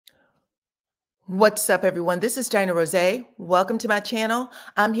What's up, everyone? This is DYANAROZAY. Welcome to my channel.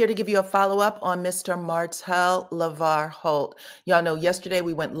 I'm here to give you a follow-up on Mr. Martell LeVar Holt. Y'all know yesterday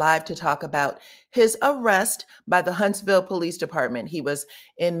we went live to talk about his arrest by the Huntsville Police Department. He was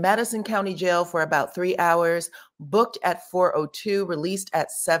in Madison County Jail for about 3 hours, booked at 4:02, released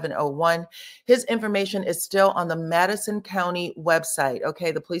at 7:01. His information is still on the Madison County website,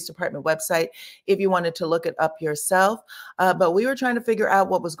 okay, the police department website, if you wanted to look it up yourself. But we were trying to figure out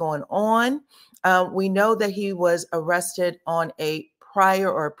what was going on. We know that he was arrested on a prior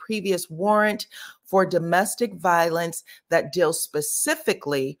or previous warrant for domestic violence that deals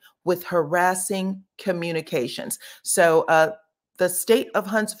specifically with harassing communications. So the state of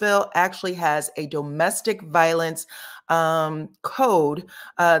Huntsville actually has a domestic violence code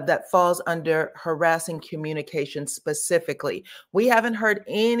that falls under harassing communication specifically. We haven't heard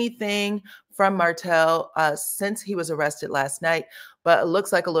anything from Martell since he was arrested last night, but it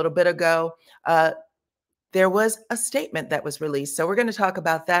looks like a little bit ago, there was a statement that was released. So we're going to talk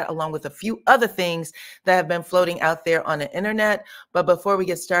about that along with a few other things that have been floating out there on the internet. But before we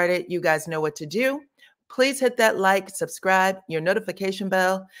get started, you guys know what to do. Please hit that like, subscribe, your notification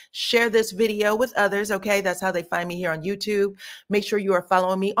bell, share this video with others, okay? That's how they find me here on YouTube. Make sure you are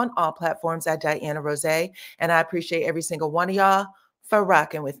following me on all platforms at DYANAROZAY. And I appreciate every single one of y'all for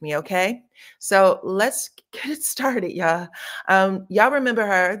rocking with me, okay? So let's get it started, y'all. Y'all remember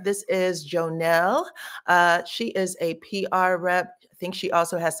her. This is Jonelle. She is a PR rep. I think she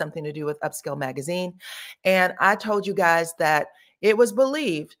also has something to do with Upscale Magazine. And I told you guys that it was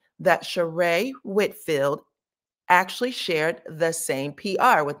believed that Sheree Whitfield actually shared the same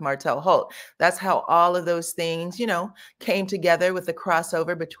PR with Martell Holt. That's how all of those things, you know, came together with the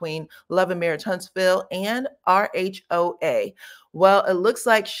crossover between Love and Marriage Huntsville and RHOA. Well, it looks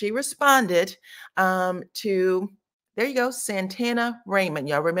like she responded to, there you go, Santana Raymond.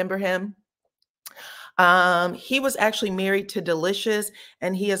 Y'all remember him? He was actually married to Delicious,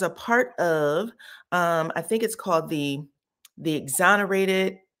 and he is a part of, I think it's called the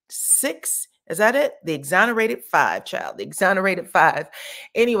Exonerated Six. Is that it? The Exonerated Five, child. The Exonerated Five.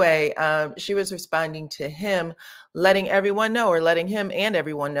 Anyway, she was responding to him, letting everyone know, or letting him and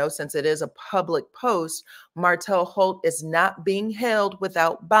everyone know, since it is a public post, Martell Holt is not being held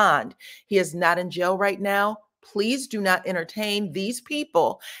without bond. He is not in jail right now. Please do not entertain these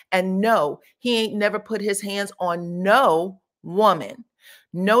people. And no, he ain't never put his hands on no woman.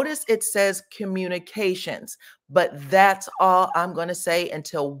 Notice it says communications, but that's all I'm going to say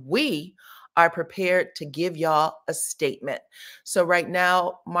until we are prepared to give y'all a statement. So right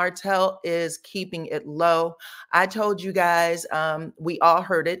now, Martell is keeping it low. I told you guys, we all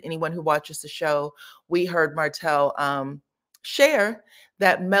heard it. Anyone who watches the show, we heard Martell share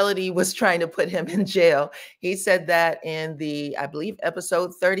that Melody was trying to put him in jail. He said that in the, I believe,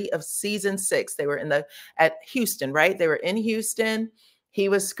 episode 30 of season 6. They were at Houston, right? They were in Houston. He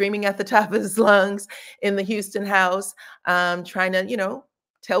was screaming at the top of his lungs in the Houston house, trying to, you know,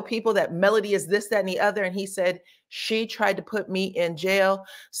 tell people that Melody is this, that, and the other. And he said, she tried to put me in jail.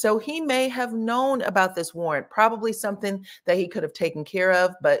 So he may have known about this warrant, probably something that he could have taken care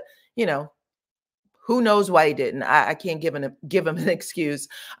of, but, you know, who knows why he didn't. I can't give him an excuse.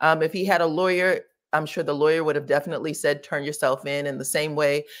 If he had a lawyer, I'm sure the lawyer would have definitely said, turn yourself in the same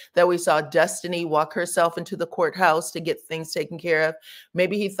way that we saw Destiny walk herself into the courthouse to get things taken care of.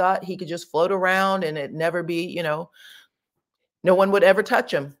 Maybe he thought he could just float around and it never be, you know, no one would ever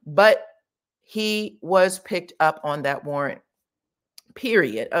touch him. But he was picked up on that warrant,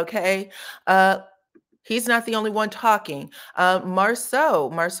 period. Okay. He's not the only one talking.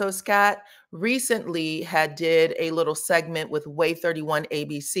 Marceau Scott recently did a little segment with Way 31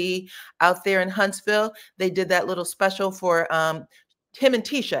 ABC out there in Huntsville. They did that little special for him and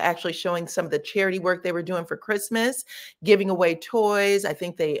Tisha, actually showing some of the charity work they were doing for Christmas, giving away toys. I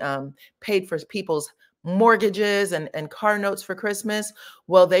think they paid for people's mortgages and car notes for Christmas.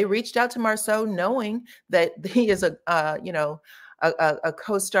 Well, they reached out to Marceau knowing that he is a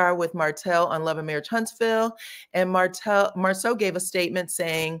co-star with Martell on Love and Marriage Huntsville. And Marceau gave a statement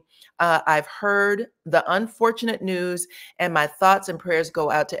saying, I've heard the unfortunate news and my thoughts and prayers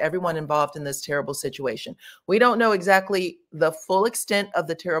go out to everyone involved in this terrible situation. We don't know exactly the full extent of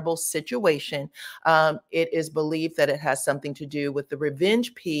the terrible situation. It is believed that it has something to do with the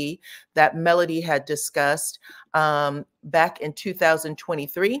revenge P that Melody had discussed back in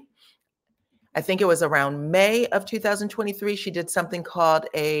 2023. I think it was around May of 2023. She did something called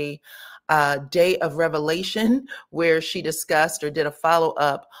a Day of Revelation, where she discussed or did a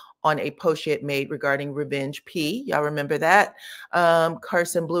follow-up on a post she had made regarding Revenge P. Y'all remember that?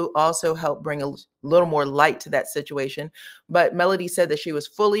 Carson Blue also helped bring a little more light to that situation. But Melody said that she was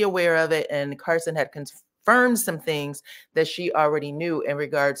fully aware of it, and Carson had confirmed some things that she already knew in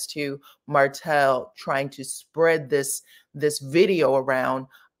regards to Martell trying to spread this video around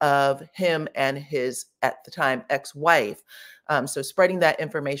of him and his, at the time, ex-wife. So spreading that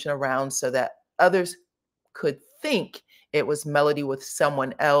information around so that others could think it was Melody with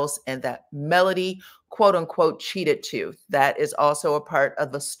someone else, and that Melody, quote unquote, cheated too. That is also a part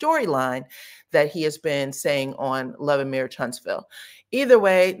of the storyline that he has been saying on Love and Marriage Huntsville. Either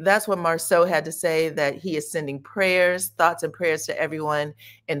way, that's what Marceau had to say, that he is sending prayers, thoughts and prayers to everyone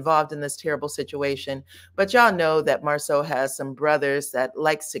involved in this terrible situation. But y'all know that Marceau has some brothers that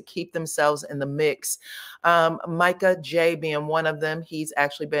likes to keep themselves in the mix. Micah J being one of them. He's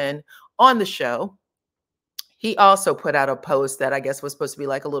actually been on the show. He also put out a post that I guess was supposed to be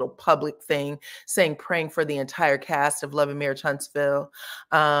like a little public thing, saying praying for the entire cast of Love and Marriage Huntsville.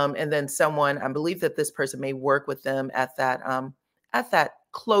 And then someone, I believe that this person may work with them at that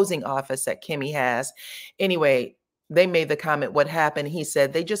closing office that Kimmy has. Anyway, they made the comment, what happened? He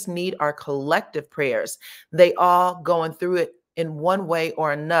said, they just need our collective prayers. They all going through it in one way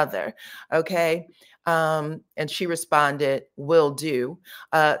or another. Okay. And she responded, will do.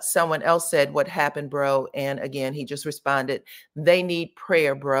 Someone else said, what happened, bro? And again, he just responded, they need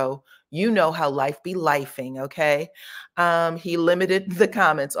prayer, bro. You know how life be lifing, okay? He limited the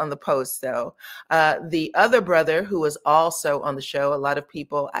comments on the post, though. The other brother who was also on the show, a lot of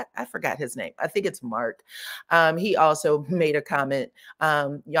people, I forgot his name. I think it's Mark. He also made a comment.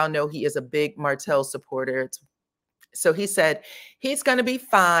 Y'all know he is a big Martell supporter. So he said, he's going to be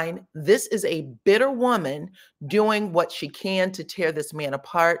fine. This is a bitter woman doing what she can to tear this man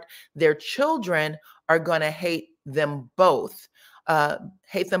apart. Their children are going to hate them both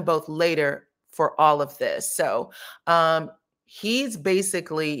later for all of this. So he's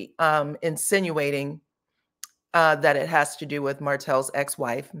basically insinuating that it has to do with Martell's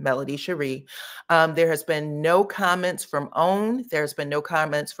ex-wife, Melody Cherie. There has been no comments from OWN. There's been no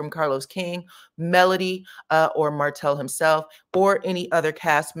comments from Carlos King, Melody, or Martell himself, or any other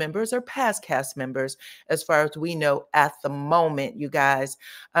cast members or past cast members, as far as we know at the moment, you guys.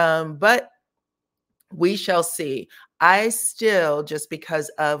 But we shall see. I still, just because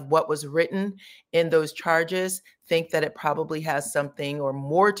of what was written in those charges, think that it probably has something or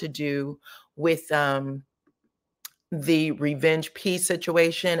more to do with the Revenge P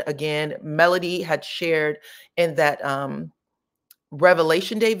situation. Again, Melody had shared in that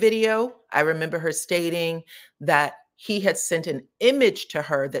Revelation Day video, I remember her stating that he had sent an image to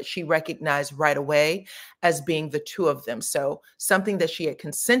her that she recognized right away as being the two of them. So something that she had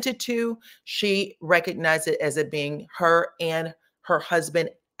consented to, she recognized it as it being her and her husband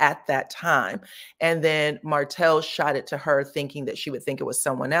at that time. And then Martell shot it to her thinking that she would think it was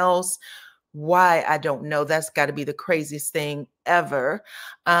someone else. Why, I don't know. That's got to be the craziest thing ever.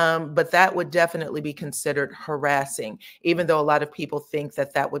 But that would definitely be considered harassing, even though a lot of people think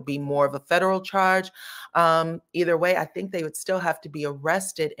that that would be more of a federal charge. Either way, I think they would still have to be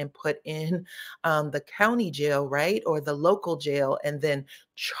arrested and put in the county jail, right? Or the local jail, and then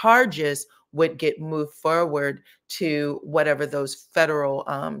charges would get moved forward to whatever those federal,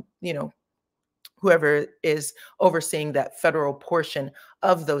 whoever is overseeing that federal portion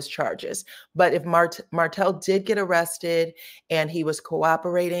of those charges. But if Martell did get arrested and he was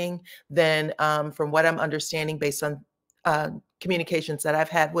cooperating, then from what I'm understanding, based on communications that I've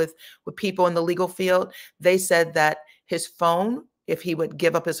had with people in the legal field, they said that his phone, if he would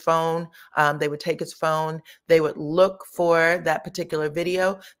give up his phone, they would take his phone, they would look for that particular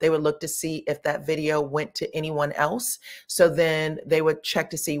video, they would look to see if that video went to anyone else. So then they would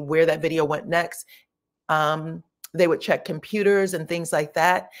check to see where that video went next. They would check computers and things like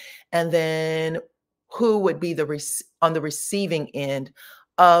that. And then who would be on the receiving end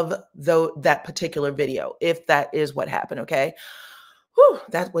of that particular video, if that is what happened, okay? Whew,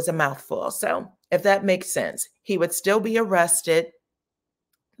 that was a mouthful. So if that makes sense, he would still be arrested.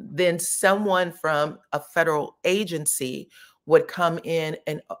 Then someone from a federal agency would come in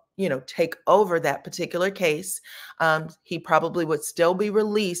and, take over that particular case. He probably would still be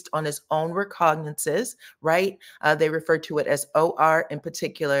released on his own recognizances, right? They refer to it as OR in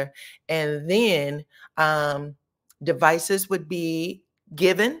particular. And then devices would be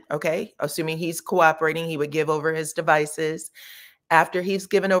given, okay? Assuming he's cooperating, he would give over his devices. After he's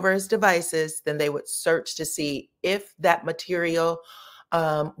given over his devices, then they would search to see if that material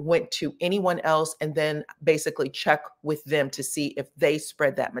went to anyone else, and then basically check with them to see if they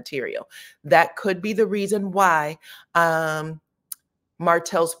spread that material. That could be the reason why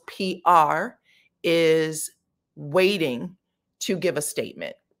Martell's PR is waiting to give a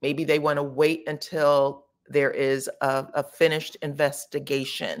statement. Maybe they want to wait until there is a finished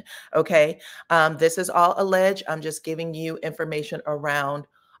investigation. Okay. This is all alleged. I'm just giving you information around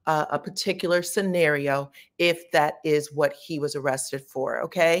a particular scenario if that is what he was arrested for.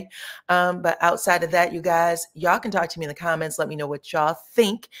 Okay. But outside of that, you guys, y'all can talk to me in the comments. Let me know what y'all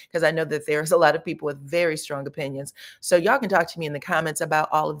think, because I know that there's a lot of people with very strong opinions. So y'all can talk to me in the comments about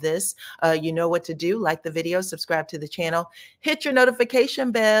all of this. You know what to do. Like the video, subscribe to the channel, hit your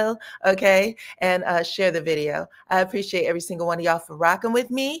notification bell, okay, and share the video. I appreciate every single one of y'all for rocking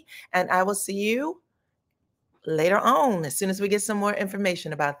with me, and I will see you later on as soon as we get some more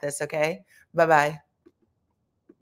information about this, okay? Bye-bye.